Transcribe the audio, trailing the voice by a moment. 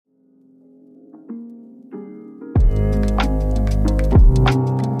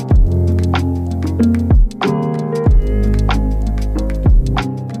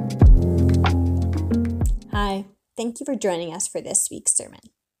thank you for joining us for this week's sermon.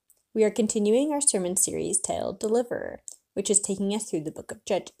 We are continuing our sermon series titled Deliverer, which is taking us through the book of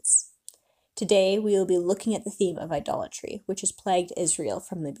Judges. Today, we will be looking at the theme of idolatry, which has plagued Israel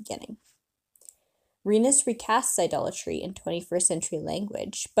from the beginning. Renus recasts idolatry in 21st century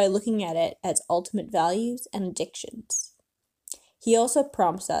language by looking at it as ultimate values and addictions. He also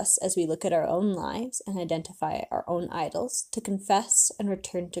prompts us as we look at our own lives and identify our own idols to confess and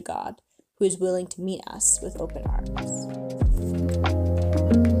return to God, who is willing to meet us with open arms.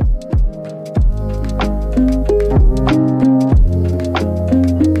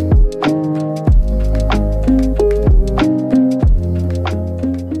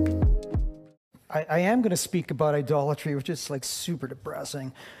 I am going to speak about idolatry, which is like super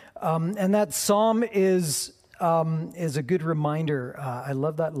depressing. And that psalm is a good reminder. I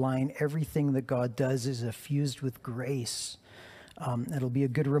love that line, everything that God does is effused with grace. It'll be a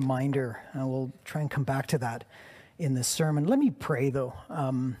good reminder. And we'll try and come back to that in this sermon. Let me pray, though.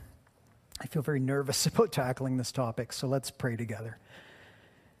 I feel very nervous about tackling this topic, so let's pray together.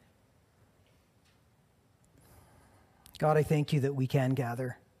 God, I thank you that we can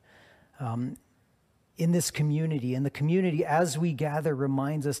gather in this community. And the community, as we gather,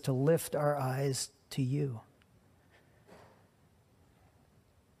 reminds us to lift our eyes to you.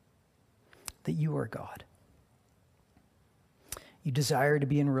 That you are God. You desire to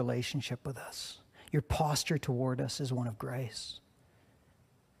be in relationship with us. Your posture toward us is one of grace,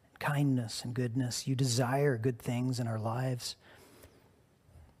 kindness, and goodness. You desire good things in our lives.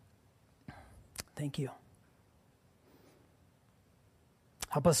 Thank you.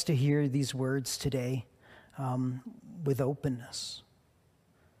 Help us to hear these words today with openness.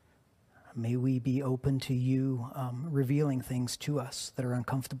 May we be open to you revealing things to us that are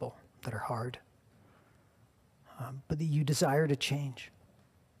uncomfortable, that are hard, but that you desire to change.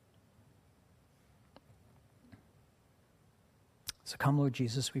 So come, Lord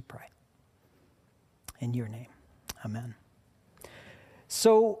Jesus, we pray. In your name, amen.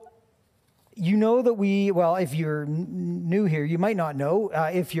 So, you know that if you're new here, you might not know.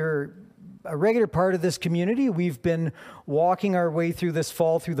 If you're a regular part of this community, we've been walking our way through this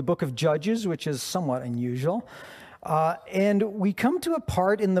fall through the book of Judges, which is somewhat unusual. And we come to a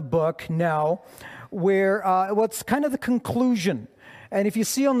part in the book now where what's kind of the conclusion. And if you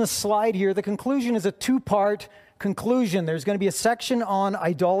see on the slide here, the conclusion is a two-part conclusion. There's going to be a section on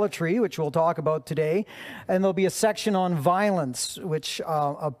idolatry, which we'll talk about today, and there'll be a section on violence, which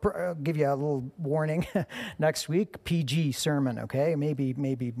I'll give you a little warning next week. PG sermon, okay?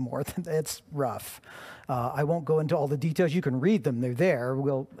 Maybe more than that. It's rough. I won't go into all the details. You can read them. They're there.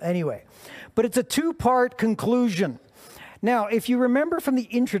 Anyway. But it's a two-part conclusion. Now, if you remember from the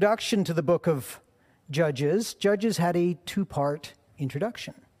introduction to the book of Judges had a two-part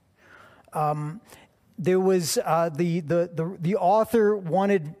introduction. There was the author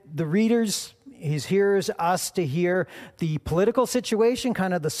wanted the readers, his hearers, us to hear the political situation,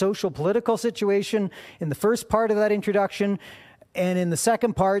 kind of the social political situation in the first part of that introduction. And in the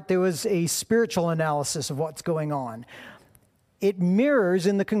second part, there was a spiritual analysis of what's going on. It mirrors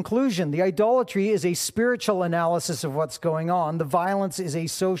in the conclusion. The idolatry is a spiritual analysis of what's going on. The violence is a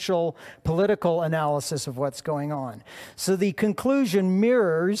social, political analysis of what's going on. So the conclusion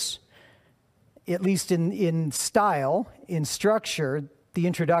mirrors, at least in style, in structure, the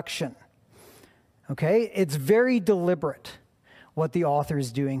introduction. Okay? It's very deliberate what the author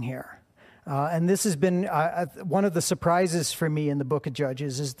is doing here. And this has been one of the surprises for me in the book of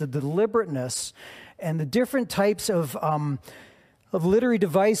Judges is the deliberateness and the different types of literary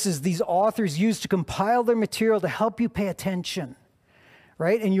devices these authors use to compile their material to help you pay attention.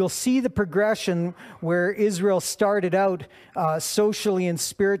 Right? And you'll see the progression where Israel started out socially and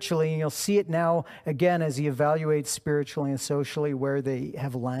spiritually, and you'll see it now again as he evaluates spiritually and socially where they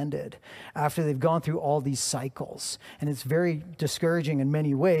have landed after they've gone through all these cycles. And it's very discouraging in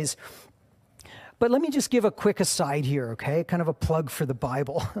many ways. But let me just give a quick aside here, okay? Kind of a plug for the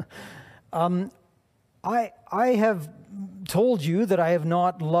Bible. I have told you that I have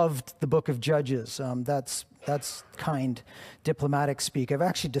not loved the book of Judges. That's kind diplomatic speak. I've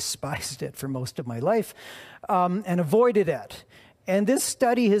actually despised it for most of my life and avoided it. And this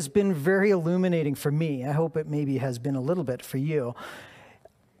study has been very illuminating for me. I hope it maybe has been a little bit for you.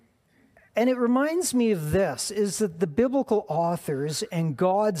 And it reminds me of this, is that the biblical authors and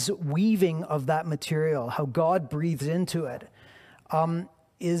God's weaving of that material, how God breathes into it,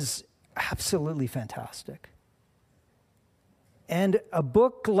 is absolutely fantastic. And a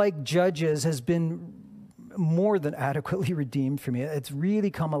book like Judges has been more than adequately redeemed for me. It's really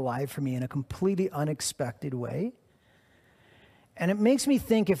come alive for me in a completely unexpected way. And it makes me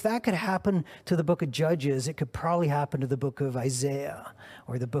think if that could happen to the book of Judges, it could probably happen to the book of Isaiah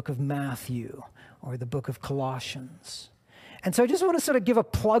or the book of Matthew or the book of Colossians. And so I just want to sort of give a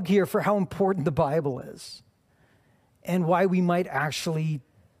plug here for how important the Bible is and why we might actually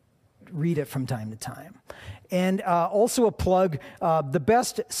read it from time to time. And also a plug,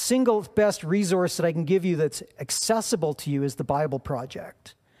 the single best resource that I can give you that's accessible to you is the Bible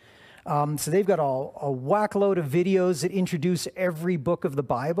Project. So they've got a whackload of videos that introduce every book of the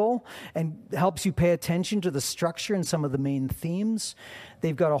Bible and helps you pay attention to the structure and some of the main themes.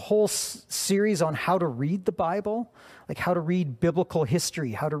 They've got a whole series on how to read the Bible, like how to read biblical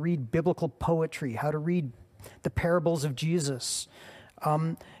history, how to read biblical poetry, how to read the parables of Jesus.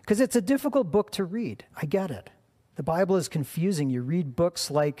 Because it's a difficult book to read. I get it. The Bible is confusing. You read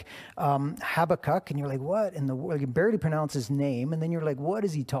books like Habakkuk, and you're like, what? And you can barely pronounce his name. And then you're like, what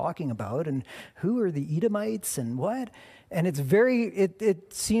is he talking about? And who are the Edomites? And what? And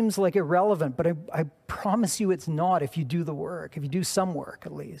it seems like irrelevant, but I promise you it's not if you do the work, if you do some work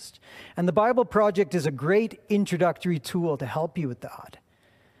at least. And the Bible Project is a great introductory tool to help you with that.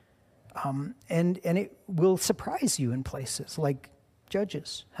 And it will surprise you in places like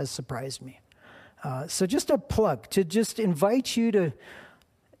Judges has surprised me. So just a plug to just invite you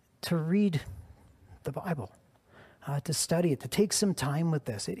to read the Bible, to study it, to take some time with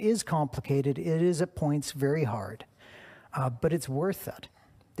this. It is complicated. It is at points very hard, but it's worth it.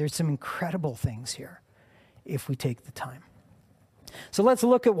 There's some incredible things here if we take the time. So let's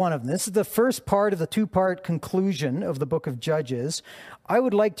look at one of them. This is the first part of the two-part conclusion of the book of Judges. I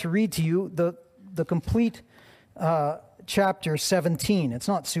would like to read to you the complete chapter 17. It's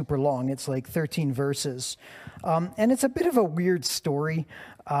not super long. It's like 13 verses. And it's a bit of a weird story,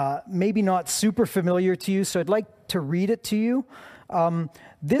 maybe not super familiar to you, so I'd like to read it to you.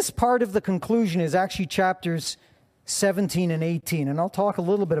 This part of the conclusion is actually chapters 17 and 18, and I'll talk a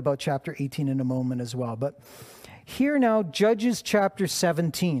little bit about chapter 18 in a moment as well. But here now, Judges chapter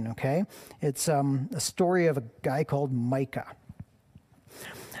 17, okay? It's a story of a guy called Micah.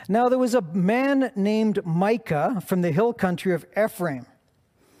 Now there was a man named Micah from the hill country of Ephraim.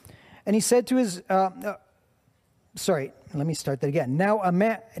 And he said to his, let me start that again. Now a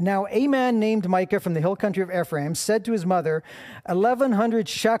man named Micah from the hill country of Ephraim said to his mother, 1,100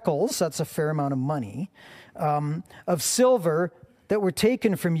 shekels, that's a fair amount of money, of silver that were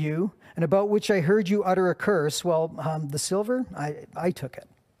taken from you, and about which I heard you utter a curse. Well, the silver, I took it.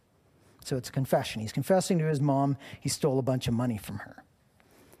 So it's a confession. He's confessing to his mom he stole a bunch of money from her.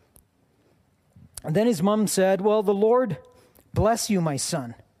 And then his mom said, well, the Lord bless you, my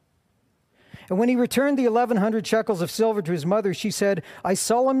son. And when he returned the 1,100 shekels of silver to his mother, she said, I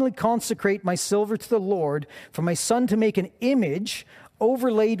solemnly consecrate my silver to the Lord for my son to make an image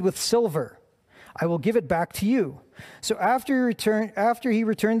overlaid with silver. I will give it back to you. So after he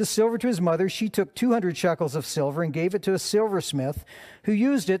returned the silver to his mother, she took 200 shekels of silver and gave it to a silversmith who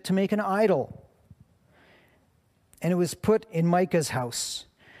used it to make an idol. And it was put in Micah's house.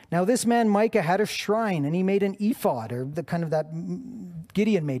 Now this man Micah had a shrine, and he made an ephod, or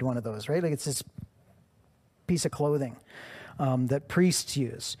Gideon made one of those, right? Like it's this piece of clothing that priests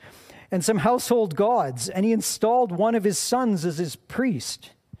use. And some household gods, and he installed one of his sons as his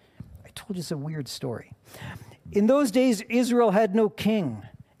priest. I told you it's a weird story. In those days, Israel had no king.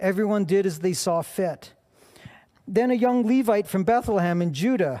 Everyone did as they saw fit. Then a young Levite from Bethlehem in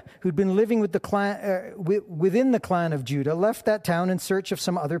Judah, who'd been living with the clan, within the clan of Judah, left that town in search of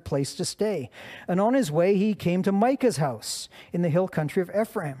some other place to stay. And on his way, he came to Micah's house in the hill country of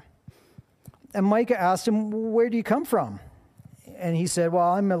Ephraim. And Micah asked him, where do you come from? And he said,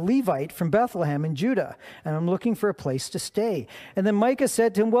 well, I'm a Levite from Bethlehem in Judah, and I'm looking for a place to stay. And then Micah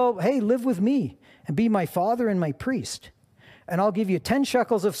said to him, well, hey, live with me and be my father and my priest. And I'll give you 10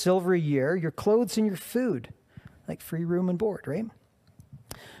 shekels of silver a year, your clothes and your food. Like free room and board, right?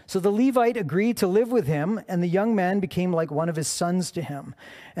 So the Levite agreed to live with him, and the young man became like one of his sons to him.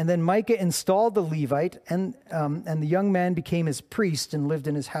 And then Micah installed the Levite, and the young man became his priest and lived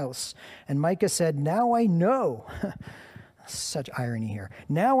in his house. And Micah said, now I know, such irony here,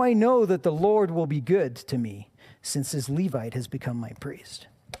 now I know that the Lord will be good to me, since this Levite has become my priest.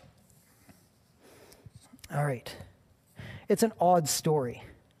 All right. It's an odd story.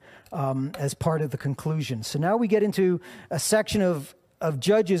 As part of the conclusion. So now we get into a section of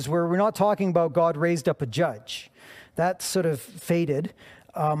Judges where we're not talking about God raised up a judge. That's sort of faded.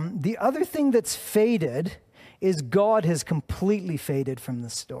 The other thing that's faded is God has completely faded from the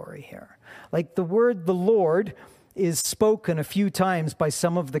story here. Like the word the Lord is spoken a few times by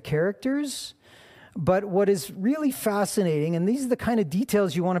some of the characters, but what is really fascinating, and these are the kind of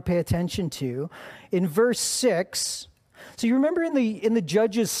details you want to pay attention to, in verse 6, So you remember in the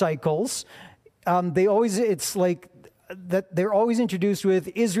Judges cycles, they're always introduced with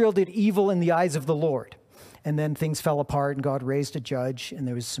Israel did evil in the eyes of the Lord. And then things fell apart and God raised a judge and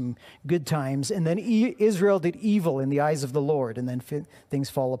there was some good times. And then Israel did evil in the eyes of the Lord, and then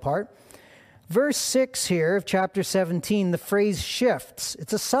things fall apart. Verse 6 here of chapter 17, the phrase shifts.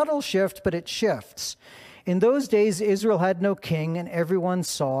 It's a subtle shift, but it shifts. In those days, Israel had no king, and everyone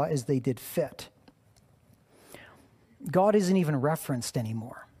saw as they did fit. God isn't even referenced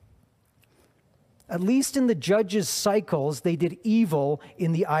anymore. At least in the Judges cycles, they did evil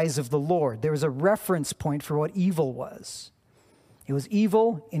in the eyes of the Lord. There was a reference point for what evil was. It was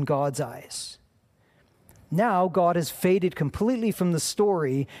evil in God's eyes. Now, God has faded completely from the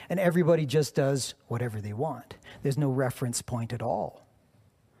story, and everybody just does whatever they want. There's no reference point at all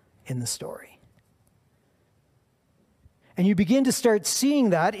in the story. And you begin to start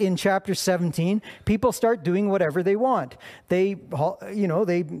seeing that in chapter 17. People start doing whatever they want.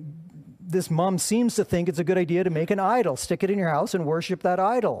 This mom seems to think it's a good idea to make an idol, stick it in your house and worship that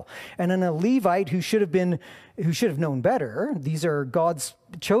idol. And then a Levite who should have known better. These are God's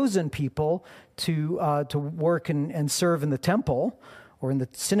chosen people to work and serve in the temple or in the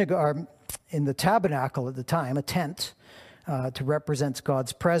synagogue, in the tabernacle at the time, a tent to represent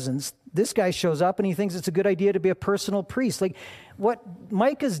God's presence. This guy shows up and he thinks it's a good idea to be a personal priest. Like what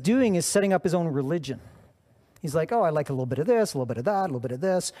Micah's doing is setting up his own religion. He's like, oh, I like a little bit of this, a little bit of that, a little bit of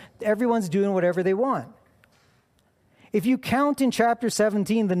this. Everyone's doing whatever they want. If you count in chapter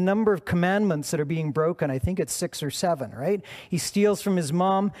 17 the number of commandments that are being broken, I think it's 6 or 7, right? He steals from his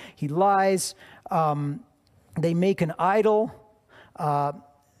mom. He lies. They make an idol.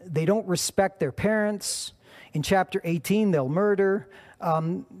 They don't respect their parents. In chapter 18, they'll murder.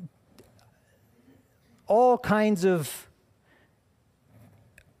 All kinds of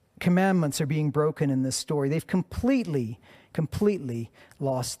commandments are being broken in this story. They've completely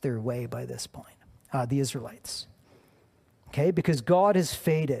lost their way by this point, the Israelites. Okay, because God has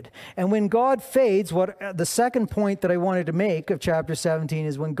faded. And when God fades, the second point that I wanted to make of chapter 17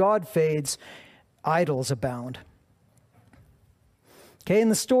 is when God fades, idols abound. Okay, in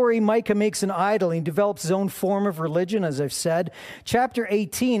the story, Micah makes an idol. He develops his own form of religion, as I've said. Chapter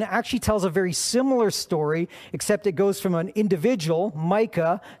 18 actually tells a very similar story, except it goes from an individual,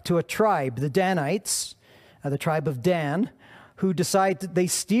 Micah, to a tribe, the Danites, the tribe of Dan, who decide they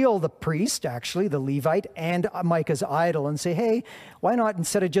steal the priest, actually, the Levite, and Micah's idol, and say, hey, why not,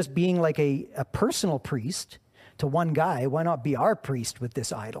 instead of just being like a personal priest to one guy, why not be our priest with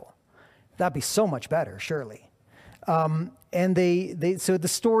this idol? That'd be so much better, surely. And so the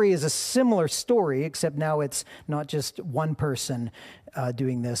story is a similar story, except now it's not just one person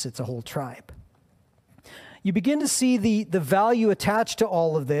doing this, it's a whole tribe. You begin to see the value attached to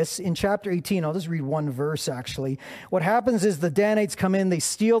all of this in chapter 18. I'll just read one verse, actually. What happens is the Danites come in, they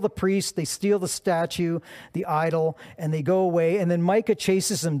steal the priest, they steal the statue, the idol, and they go away. And then Micah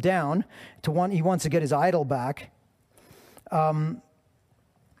chases them down. He wants to get his idol back.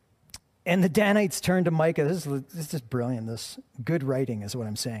 And the Danites turn to Micah. This is brilliant. This good writing is what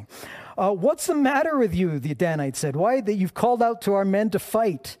I'm saying. What's the matter with you, the Danites said. Why that you've called out to our men to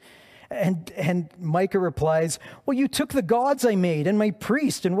fight? And Micah replies, well, you took the gods I made and my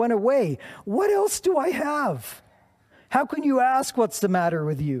priest and went away. What else do I have? How can you ask what's the matter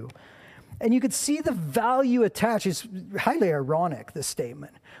with you? And you could see the value attached. It's highly ironic, this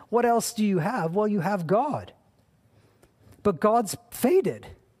statement. What else do you have? Well, you have God. But God's faded.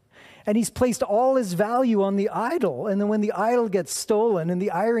 And he's placed all his value on the idol. And then when the idol gets stolen, and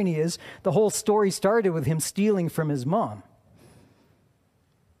the irony is, the whole story started with him stealing from his mom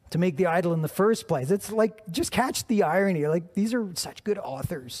to make the idol in the first place. It's like, just catch the irony. Like, these are such good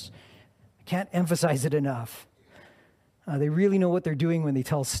authors. I can't emphasize it enough. They really know what they're doing when they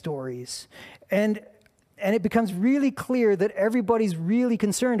tell stories. And it becomes really clear that everybody's really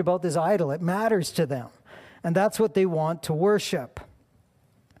concerned about this idol. It matters to them. And that's what they want to worship.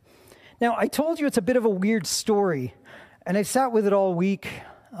 Now, I told you it's a bit of a weird story, and I've sat with it all week.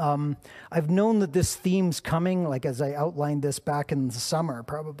 I've known that this theme's coming, like as I outlined this back in the summer,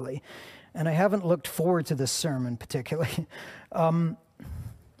 probably, and I haven't looked forward to this sermon particularly. Because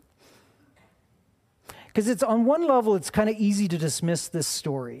it's on one level, it's kind of easy to dismiss this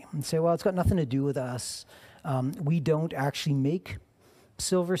story and say, well, it's got nothing to do with us. We don't actually make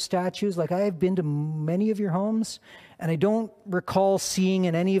silver statues. Like, I have been to many of your homes, and I don't recall seeing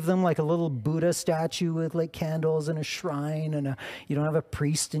in any of them like a little Buddha statue with like candles and a shrine, and you don't have a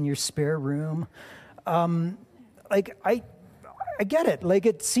priest in your spare room. Like, I get it. Like,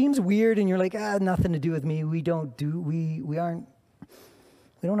 it seems weird, and you're like, nothing to do with me. We don't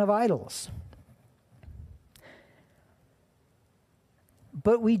have idols.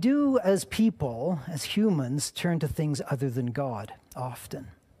 But we do, as people, as humans, turn to things other than God often.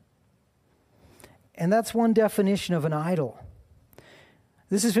 And that's one definition of an idol.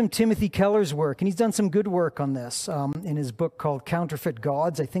 This is from Timothy Keller's work, and he's done some good work on this in his book called Counterfeit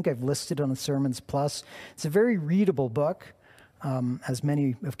Gods. I think I've listed on the Sermons Plus. It's a very readable book, as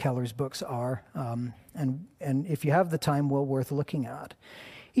many of Keller's books are, and if you have the time, well worth looking at.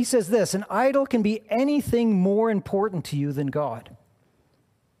 He says this: an idol can be anything more important to you than God.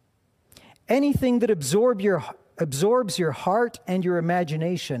 Anything that absorbs your heart and your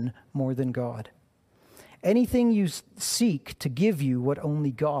imagination more than God. Anything you seek to give you what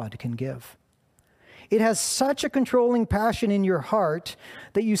only God can give. It has such a controlling passion in your heart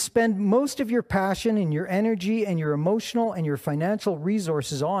that you spend most of your passion and your energy and your emotional and your financial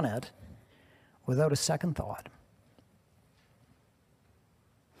resources on it without a second thought.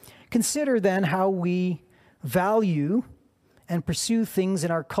 Consider then how we value and pursue things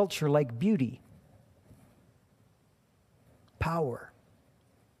in our culture like beauty, power,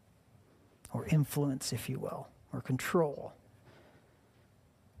 or influence, if you will, or control,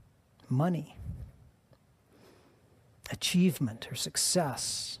 money, achievement or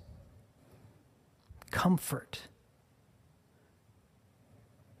success, comfort.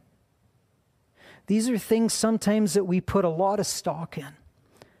 These are things sometimes that we put a lot of stock in.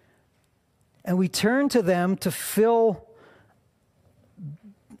 And we turn to them to fill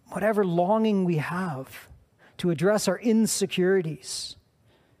whatever longing we have, to address our insecurities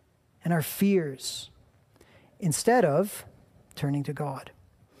and our fears, instead of turning to God,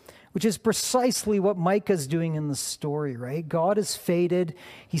 which is precisely what Micah's doing in the story, right? God is faded.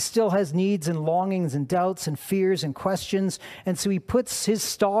 He still has needs and longings and doubts and fears and questions, and so he puts his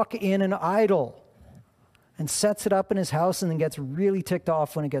stock in an idol and sets it up in his house and then gets really ticked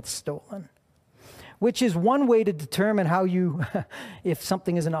off when it gets stolen, which is one way to determine how you, if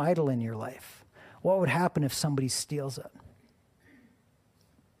something is an idol in your life. What would happen if somebody steals it?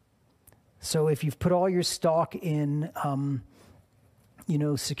 So if you've put all your stock in,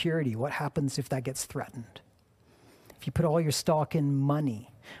 security, what happens if that gets threatened? If you put all your stock in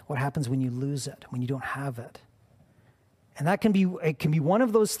money, what happens when you lose it, when you don't have it? And it can be one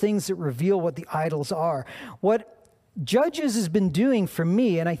of those things that reveal what the idols are. What Judges has been doing for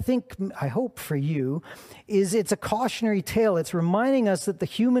me, and I hope for you, is it's a cautionary tale. It's reminding us that the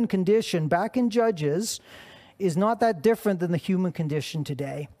human condition back in Judges is not that different than the human condition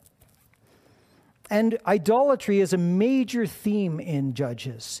today. And idolatry is a major theme in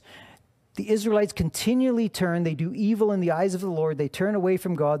Judges. The Israelites continually turn, they do evil in the eyes of the Lord, they turn away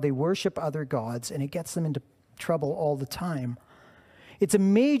from God, they worship other gods, and it gets them into trouble all the time. It's a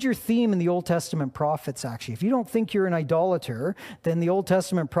major theme in the Old Testament prophets, actually. If you don't think you're an idolater, then the Old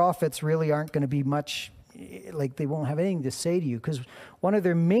Testament prophets really aren't going to be much, like they won't have anything to say to you, because one of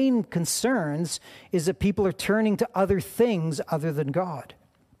their main concerns is that people are turning to other things other than God.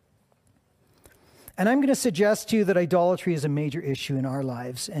 And I'm going to suggest to you that idolatry is a major issue in our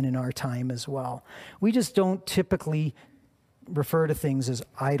lives and in our time as well. We just don't typically refer to things as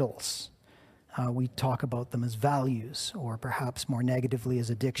idols. We talk about them as values, or perhaps more negatively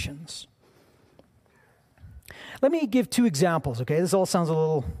as addictions. Let me give two examples, okay? This all sounds a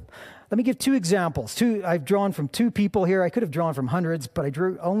little... Let me give two examples. I've drawn from two people here. I could have drawn from hundreds, but I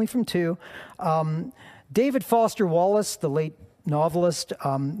drew only from two. David Foster Wallace, the late novelist,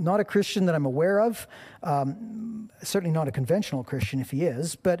 not a Christian that I'm aware of, certainly not a conventional Christian if he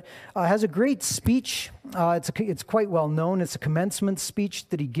is, but has a great speech. It's quite well known. It's a commencement speech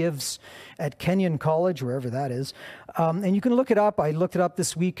that he gives at Kenyon College, wherever that is. And you can look it up. I looked it up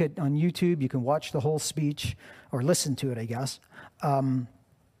this week on YouTube. You can watch the whole speech, or listen to it, I guess.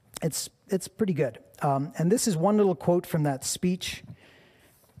 It's pretty good. And this is one little quote from that speech.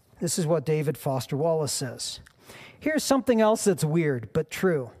 This is what David Foster Wallace says. Here's something else that's weird, but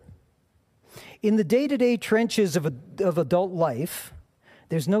true. In the day-to-day trenches of adult life,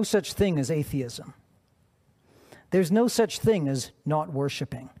 there's no such thing as atheism. There's no such thing as not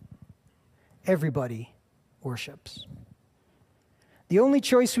worshiping. Everybody worships. The only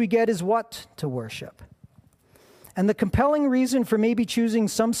choice we get is what to worship. And the compelling reason for maybe choosing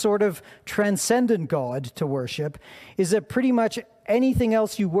some sort of transcendent God to worship is that pretty much anything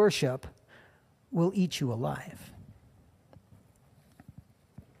else you worship will eat you alive.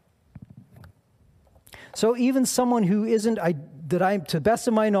 So even someone who isn't, to the best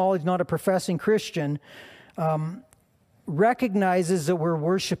of my knowledge, not a professing Christian, recognizes that we're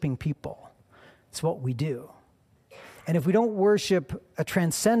worshiping people. It's what we do. And if we don't worship a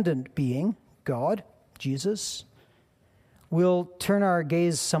transcendent being, God, Jesus, we'll turn our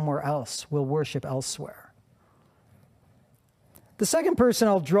gaze somewhere else. We'll worship elsewhere. The second person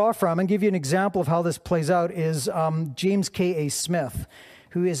I'll draw from and give you an example of how this plays out is James K.A. Smith,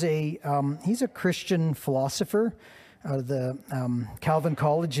 who is he's a Christian philosopher out of the Calvin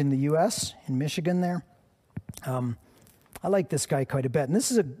College in the U.S., in Michigan there. I like this guy quite a bit. And this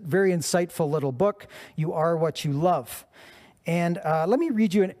is a very insightful little book, You Are What You Love. And let me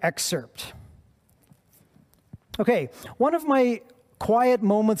read you an excerpt. Okay, one of my quiet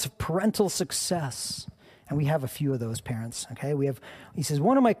moments of parental success, and we have a few of those parents, okay? He says,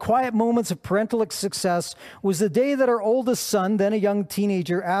 one of my quiet moments of parental success was the day that our oldest son, then a young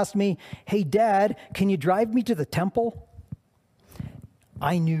teenager, asked me, "Hey, Dad, can you drive me to the temple?"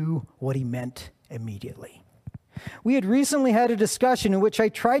 I knew what he meant immediately. We had recently had a discussion in which I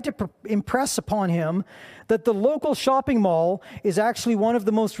tried to impress upon him that the local shopping mall is actually one of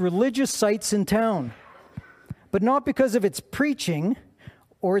the most religious sites in town, but not because of its preaching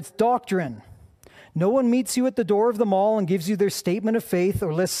or its doctrine. No one meets you at the door of the mall and gives you their statement of faith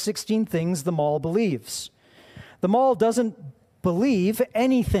or lists 16 things the mall believes. The mall doesn't believe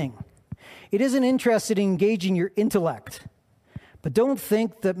anything. It isn't interested in engaging your intellect. But don't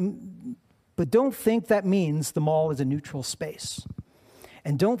think that means the mall is a neutral space.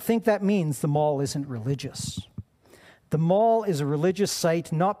 And don't think that means the mall isn't religious. The mall is a religious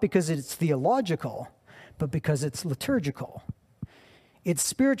site not because it's theological, but because it's liturgical. Its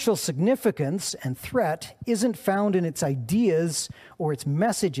spiritual significance and threat isn't found in its ideas or its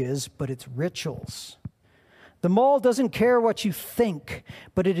messages, but its rituals. The mall doesn't care what you think,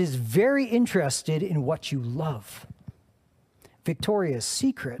 but it is very interested in what you love. Victoria's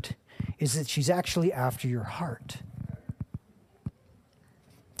secret is that she's actually after your heart.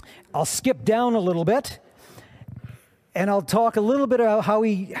 I'll skip down a little bit, and I'll talk a little bit about how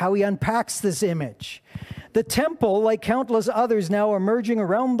he unpacks this image. The temple, like countless others now emerging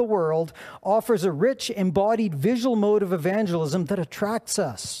around the world, offers a rich, embodied visual mode of evangelism that attracts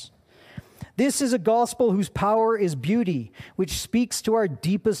us. This is a gospel whose power is beauty, which speaks to our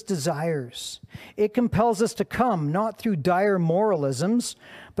deepest desires. It compels us to come, not through dire moralisms,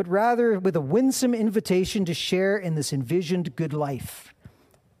 but rather with a winsome invitation to share in this envisioned good life.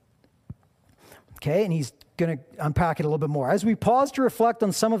 Okay, and he's going to unpack it a little bit more. As we pause to reflect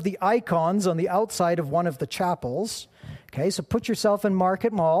on some of the icons on the outside of one of the chapels, okay, so put yourself in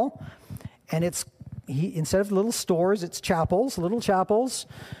Market Mall, and instead of little stores, it's chapels, little chapels,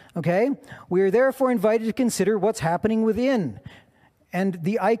 okay? We are therefore invited to consider what's happening within. And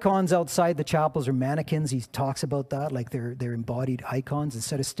the icons outside the chapels are mannequins. He talks about that, like they're embodied icons.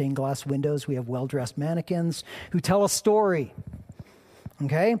 Instead of stained glass windows, we have well-dressed mannequins who tell a story.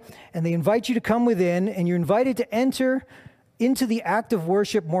 Okay? And they invite you to come within, and you're invited to enter into the act of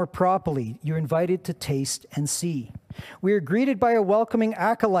worship more properly. You're invited to taste and see. We are greeted by a welcoming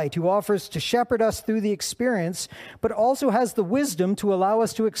acolyte who offers to shepherd us through the experience, but also has the wisdom to allow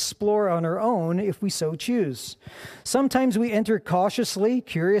us to explore on our own if we so choose. Sometimes we enter cautiously,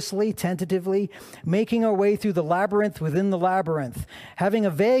 curiously, tentatively, making our way through the labyrinth within the labyrinth, having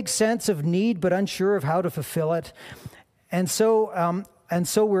a vague sense of need but unsure of how to fulfill it. And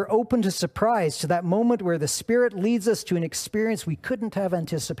so we're open to surprise, to that moment where the Spirit leads us to an experience we couldn't have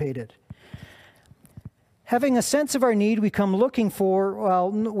anticipated. Having a sense of our need, we come looking for, well,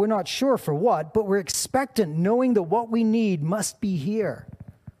 we're not sure for what, but we're expectant, knowing that what we need must be here.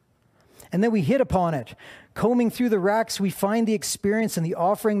 And then we hit upon it. Combing through the racks, we find the experience and the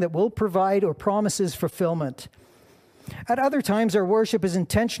offering that will provide or promises fulfillment. At other times, our worship is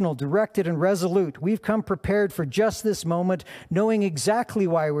intentional, directed, and resolute. We've come prepared for just this moment, knowing exactly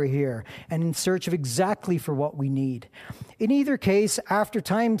why we're here and in search of exactly for what we need. In either case, after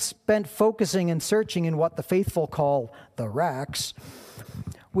time spent focusing and searching in what the faithful call the racks,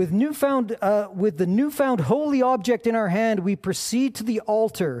 with the newfound holy object in our hand, we proceed to the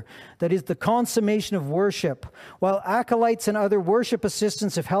altar that is the consummation of worship. While acolytes and other worship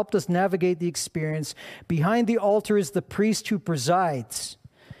assistants have helped us navigate the experience, behind the altar is the priest who presides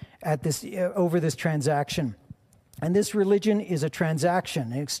over this transaction. And this religion is a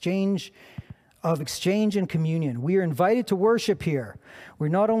transaction, an exchange and communion. We are invited to worship here. We're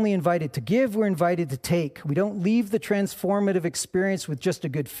not only invited to give, we're invited to take. We don't leave the transformative experience with just a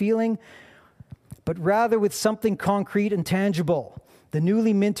good feeling, but rather with something concrete and tangible. The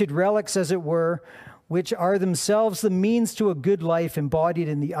newly minted relics, as it were, which are themselves the means to a good life embodied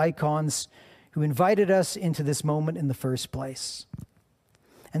in the icons who invited us into this moment in the first place.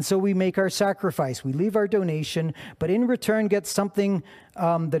 And so we make our sacrifice. We leave our donation, but in return get something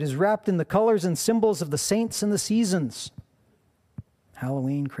that is wrapped in the colors and symbols of the saints and the seasons.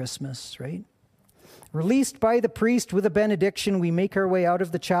 Halloween, Christmas, right? Released by the priest with a benediction, we make our way out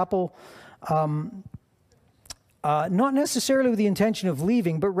of the chapel not necessarily with the intention of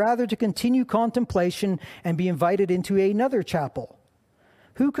leaving, but rather to continue contemplation and be invited into another chapel.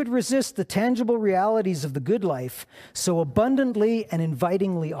 Who could resist the tangible realities of the good life so abundantly and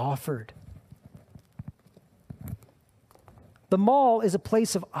invitingly offered? The mall is a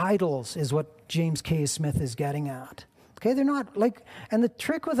place of idols, is what James K. Smith is getting at. Okay, they're not like, and the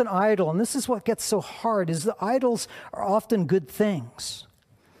trick with an idol, and this is what gets so hard, is the idols are often good things,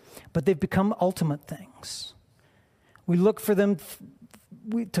 but they've become ultimate things. We look for them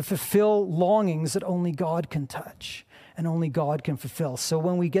to fulfill longings that only God can touch and only God can fulfill. So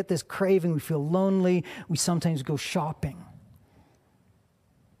when we get this craving, we feel lonely, we sometimes go shopping.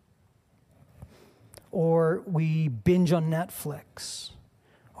 Or we binge on Netflix.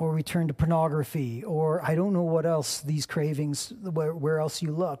 Or we turn to pornography. Or I don't know what else these cravings, where else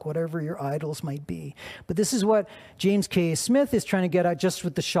you look, whatever your idols might be. But this is what James K. Smith is trying to get at just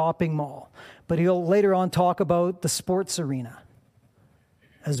with the shopping mall. But he'll later on talk about the sports arena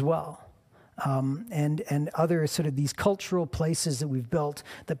as well. And other sort of these cultural places that we've built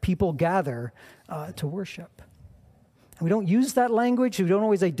that people gather to worship. And we don't use that language. We don't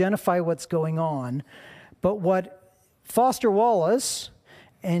always identify what's going on. But what Foster Wallace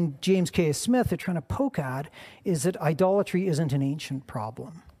and James K. Smith are trying to poke at is that idolatry isn't an ancient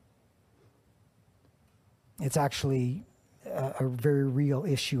problem. It's actually a very real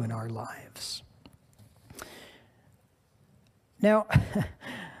issue in our lives. Now,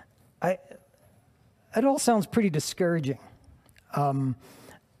 it all sounds pretty discouraging. And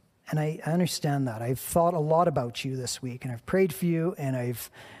I understand that. I've thought a lot about you this week, and I've prayed for you, and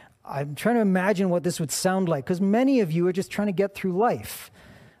I'm trying to imagine what this would sound like, because many of you are just trying to get through life.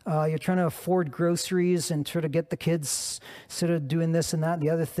 You're trying to afford groceries and try to get the kids sort of doing this and that and the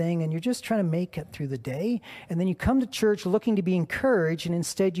other thing, and you're just trying to make it through the day. And then you come to church looking to be encouraged, and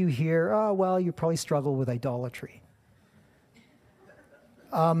instead you hear, oh, well, you probably struggle with idolatry.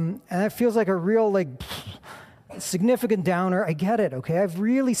 And it feels like a real, significant downer. I get it, okay? I've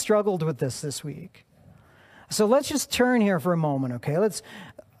really struggled with this week. So let's just turn here for a moment, okay? Let's,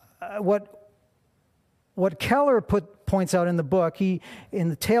 what Keller points out in the book, in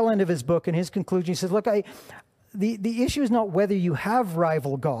the tail end of his book, in his conclusion, he says, look, the issue is not whether you have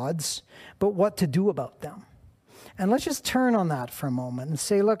rival gods, but what to do about them. And let's just turn on that for a moment and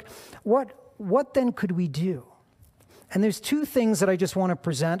say, look, what then could we do? And there's two things that I just want to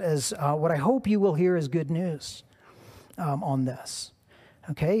present as what I hope you will hear as good news on this.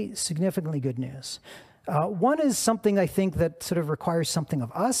 Okay, significantly good news. One is something I think that sort of requires something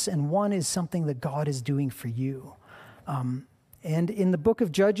of us, and one is something that God is doing for you. And in the book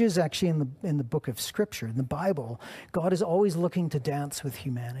of Judges, actually in the book of Scripture, in the Bible, God is always looking to dance with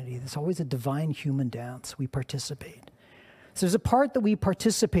humanity. There's always a divine human dance. We participate. So there's a part that we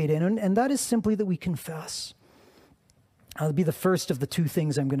participate in, and that is simply that we confess. That'll be the first of the two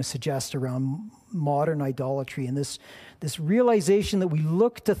things I'm going to suggest around modern idolatry, and this realization that we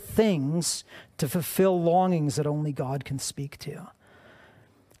look to things to fulfill longings that only God can speak to.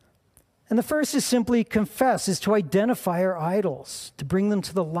 And the first is simply confess, is to identify our idols, to bring them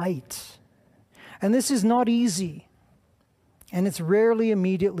to the light. And this is not easy. And it's rarely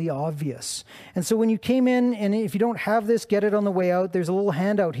immediately obvious. And so when you came in, and if you don't have this, get it on the way out. There's a little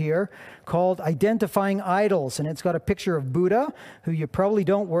handout here called Identifying Idols. And it's got a picture of Buddha, who you probably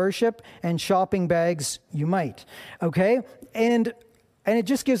don't worship, and shopping bags you might. Okay? And it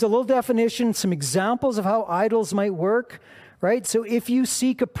just gives a little definition, some examples of how idols might work, right? So if you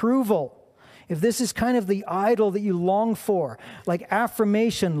seek approval, if this is kind of the idol that you long for, like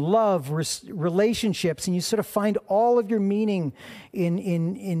affirmation, love, relationships, and you sort of find all of your meaning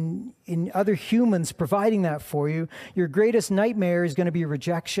in other humans providing that for you, your greatest nightmare is going to be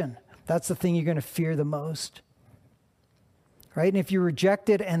rejection. That's the thing you're going to fear the most. Right? And if you're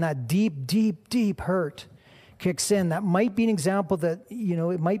rejected and that deep, deep, deep hurt kicks in, that might be an example that,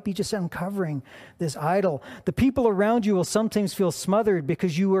 it might be just uncovering this idol. The people around you will sometimes feel smothered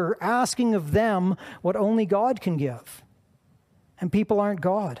because you are asking of them what only God can give. And people aren't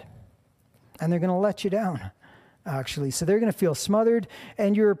God. And they're going to let you down, actually. So they're going to feel smothered,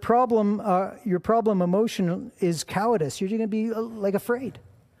 and your problem emotion is cowardice. You're going to be afraid.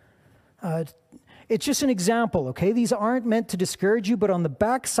 It's just an example, okay? These aren't meant to discourage you, but on the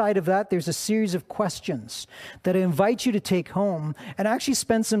back side of that, there's a series of questions that I invite you to take home and actually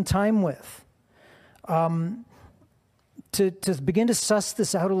spend some time with. To begin to suss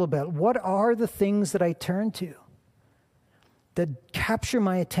this out a little bit. What are the things that I turn to that capture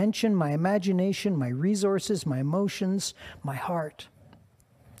my attention, my imagination, my resources, my emotions, my heart?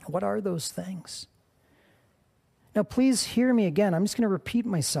 What are those things? Now, please hear me again. I'm just going to repeat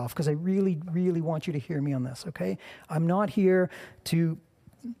myself because I really, really want you to hear me on this, okay? I'm not here to,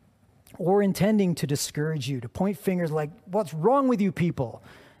 or intending to discourage you, to point fingers like, what's wrong with you people?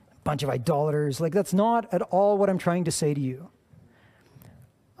 Bunch of idolaters. Like, that's not at all what I'm trying to say to you.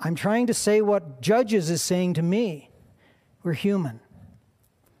 I'm trying to say what Judges is saying to me. We're human.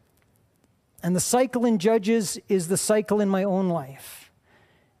 And the cycle in Judges is the cycle in my own life.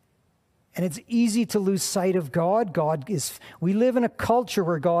 And it's easy to lose sight of God. We live in a culture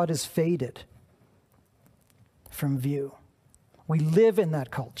where God is faded from view. We live in that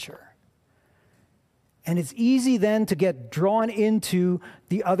culture. And it's easy then to get drawn into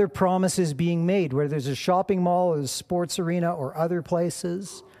the other promises being made, whether there's a shopping mall or a sports arena or other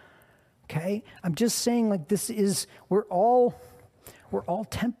places. Okay? I'm just saying, like, we're all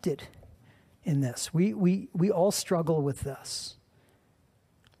tempted in this. We all struggle with this.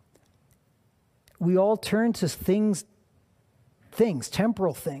 We all turn to things,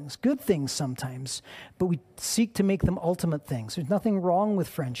 temporal things, good things sometimes, but we seek to make them ultimate things. There's nothing wrong with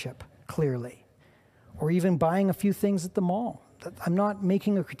friendship, clearly, or even buying a few things at the mall. I'm not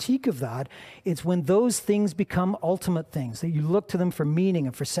making a critique of that. It's when those things become ultimate things, that you look to them for meaning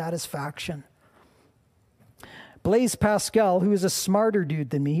and for satisfaction. Blaise Pascal, who is a smarter dude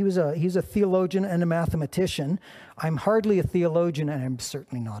than me, he's a theologian and a mathematician. I'm hardly a theologian, and I'm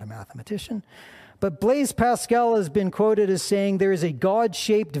certainly not a mathematician. But Blaise Pascal has been quoted as saying, there is a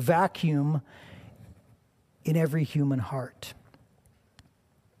God-shaped vacuum in every human heart.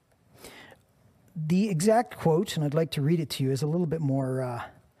 The exact quote, and I'd like to read it to you, is a little bit more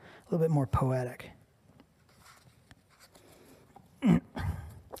poetic. Here's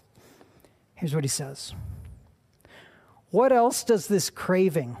what he says. What else does this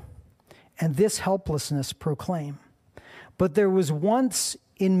craving and this helplessness proclaim? But there was once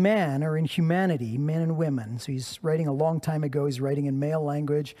in man, or in humanity, men and women. So he's writing a long time ago. He's writing in male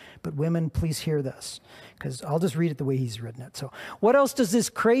language. But women, please hear this, because I'll just read it the way he's written it. So, what else does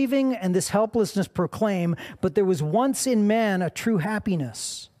this craving and this helplessness proclaim? But there was once in man a true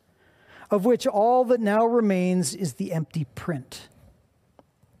happiness, of which all that now remains is the empty print.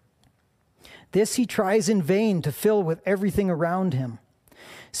 This he tries in vain to fill with everything around him,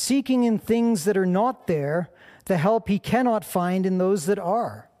 seeking in things that are not there the help he cannot find in those that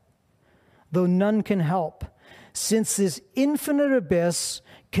are, though none can help, since this infinite abyss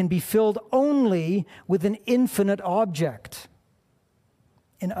can be filled only with an infinite object.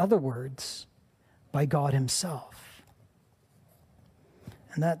 In other words, by God himself.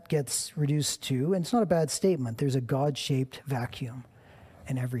 And that gets reduced to, and it's not a bad statement, there's a God-shaped vacuum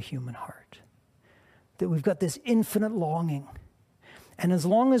in every human heart. That we've got this infinite longing. And as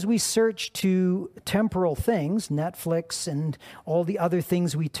long as we search to temporal things, Netflix and all the other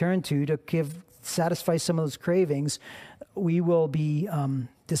things we turn to satisfy some of those cravings, we will be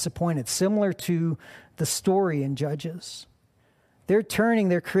disappointed. Similar to the story in Judges. They're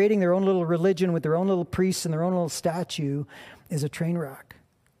creating their own little religion with their own little priests and their own little statue is a train wreck.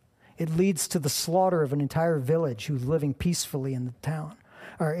 It leads to the slaughter of an entire village who's living peacefully in the town,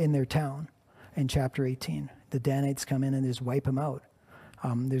 or in their town in chapter 18. The Danites come in and just wipe them out.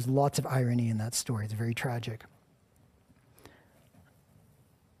 There's lots of irony in that story. It's very tragic.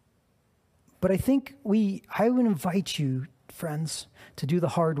 But I think I would invite you, friends, to do the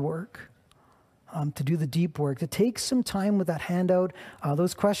hard work, to do the deep work, to take some time with that handout.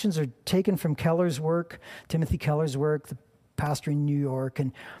 Those questions are taken from Keller's work, Timothy Keller's work, the pastor in New York,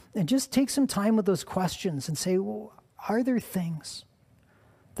 and just take some time with those questions and say, well, are there things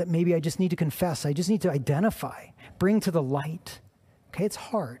that maybe I just need to confess, I just need to identify, bring to the light? Okay, it's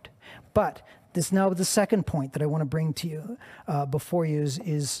hard. But this now the second point that I want to bring to you before you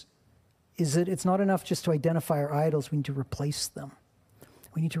is that it's not enough just to identify our idols. We need to replace them.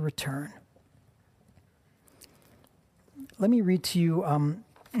 We need to return. Let me read to you.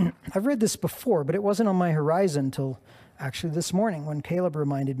 I've read this before, but it wasn't on my horizon until actually this morning when Caleb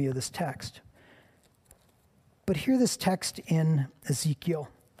reminded me of this text. But hear this text in Ezekiel.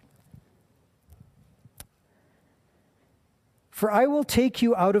 For I will take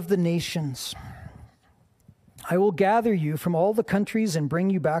you out of the nations. I will gather you from all the countries and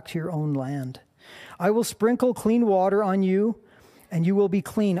bring you back to your own land. I will sprinkle clean water on you, and you will be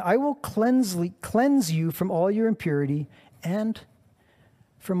clean. I will cleanse you from all your impurity and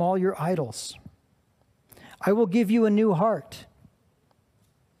from all your idols. I will give you a new heart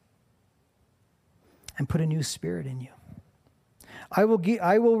and put a new spirit in you. I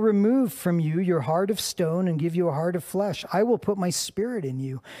will remove from you your heart of stone and give you a heart of flesh. I will put my spirit in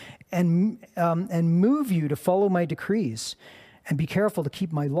you and move you to follow my decrees and be careful to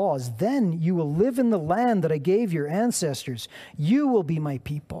keep my laws. Then you will live in the land that I gave your ancestors. You will be my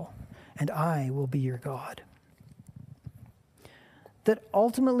people, and I will be your God. That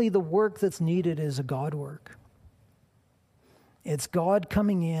ultimately the work that's needed is a God work. It's God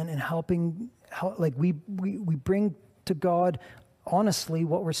coming in and helping, like we bring to God honestly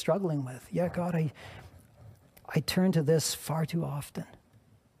what we're struggling with. Yeah, God, I turn to this far too often.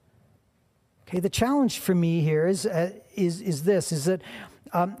 Okay, the challenge for me here is that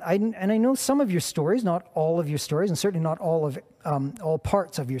I know some of your stories, not all of your stories, and certainly not all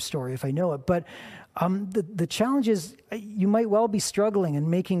parts of your story if I know it. But the challenge is you might well be struggling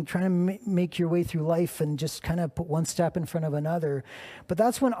and trying to make your way through life and just kind of put one step in front of another. But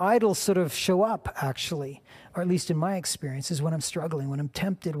that's when idols sort of show up, actually, or at least in my experience, is when I'm struggling, when I'm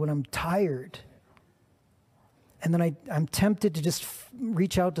tempted, when I'm tired. And then I'm tempted to just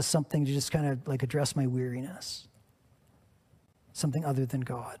reach out to something to just kind of like address my weariness. Something other than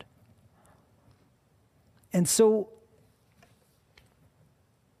God. And so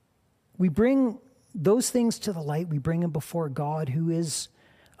we bring those things to the light. We bring them before God, who is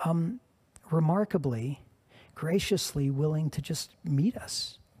remarkably, graciously willing to just meet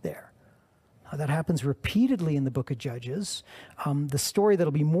us there. That happens repeatedly in the book of Judges. The story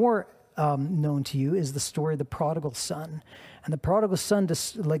that'll be more known to you is the story of the prodigal son. And the prodigal son,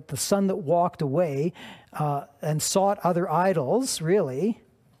 like the son that walked away and sought other idols, really,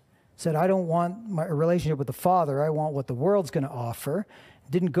 said, I don't want my relationship with the Father. I want what the world's going to offer.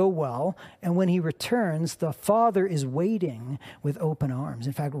 Didn't go well. And when he returns, the Father is waiting with open arms.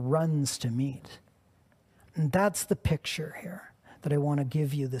 In fact, runs to meet. And that's the picture here that I want to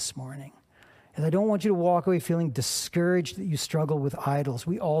give you this morning. And I don't want you to walk away feeling discouraged that you struggle with idols.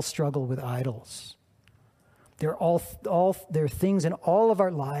 We all struggle with idols. There are things in all of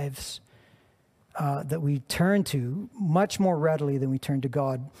our lives that we turn to much more readily than we turn to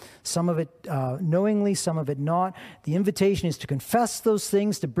God. Some of it knowingly, some of it not. The invitation is to confess those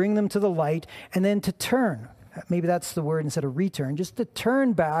things, to bring them to the light, and then to turn. Maybe that's the word instead of return, just to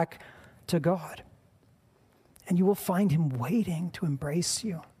turn back to God. And you will find him waiting to embrace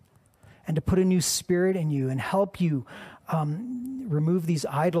you and to put a new spirit in you and help you remove these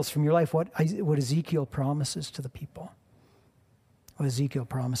idols from your life, what Ezekiel promises to the people, what Ezekiel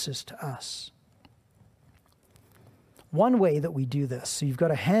promises to us. One way that we do this, so you've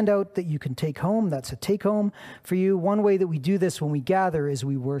got a handout that you can take home, that's a take-home for you. One way that we do this when we gather is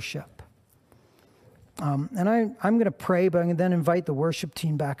we worship. And I'm going to pray, but I'm going to then invite the worship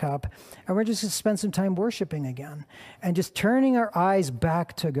team back up, and we're just going to spend some time worshiping again and just turning our eyes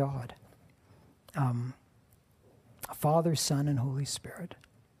back to God. Father, Son, and Holy Spirit.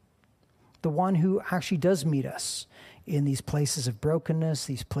 The one who actually does meet us in these places of brokenness,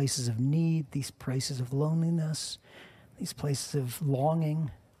 these places of need, these places of loneliness, these places of longing,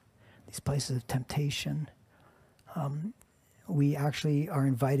 these places of temptation. We actually are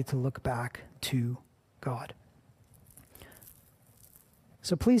invited to look back to God.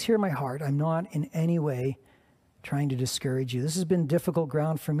 So please hear my heart. I'm not in any way trying to discourage you. This has been difficult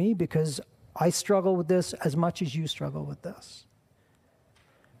ground for me because I struggle with this as much as you struggle with this.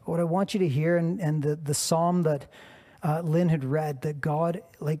 What I want you to hear, and the psalm that Lynn had read, that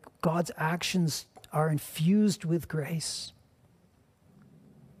God's actions are infused with grace.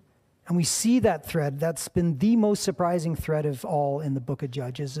 And we see that thread. That's been the most surprising thread of all in the book of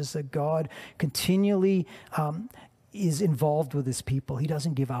Judges, is that God continually is involved with his people. He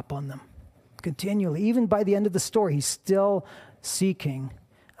doesn't give up on them. Continually. Even by the end of the story, he's still seeking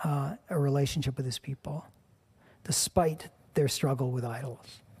a relationship with his people, despite their struggle with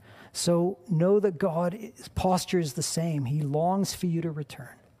idols. So know that God's posture is the same. He longs for you to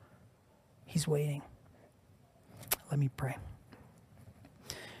return. He's waiting. Let me pray.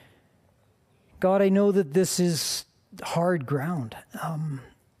 God, I know that this is hard ground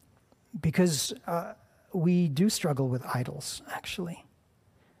because we do struggle with idols, actually.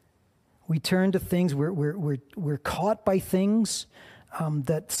 We turn to things, we're caught by things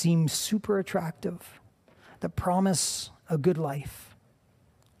that seem super attractive, that promise a good life.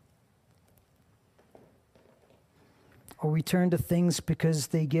 Or we turn to things because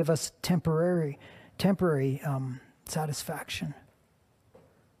they give us temporary satisfaction.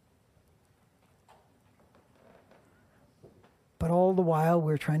 But all the while,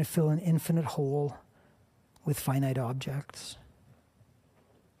 we're trying to fill an infinite hole with finite objects.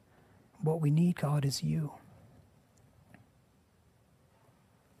 What we need, God, is you.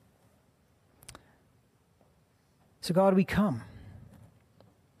 So God, we come.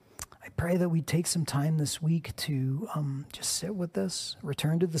 I pray that we take some time this week to just sit with this,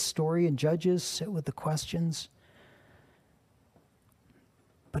 return to the story in Judges, sit with the questions,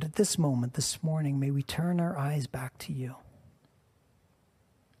 But at this moment, this morning, may we turn our eyes back to you.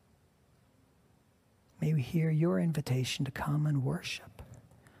 May we hear your invitation to come and worship,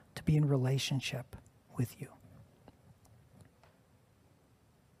 to be in relationship with you.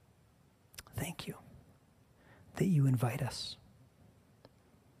 Thank you that you invite us.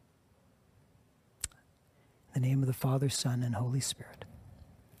 In the name of the Father, Son, and Holy Spirit.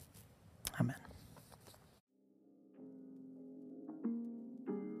 Amen.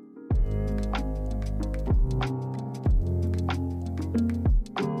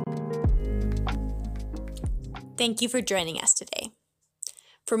 Thank you for joining us today.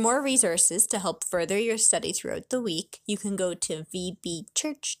 For more resources to help further your study throughout the week, you can go to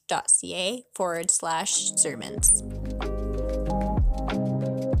vbchurch.ca/sermons.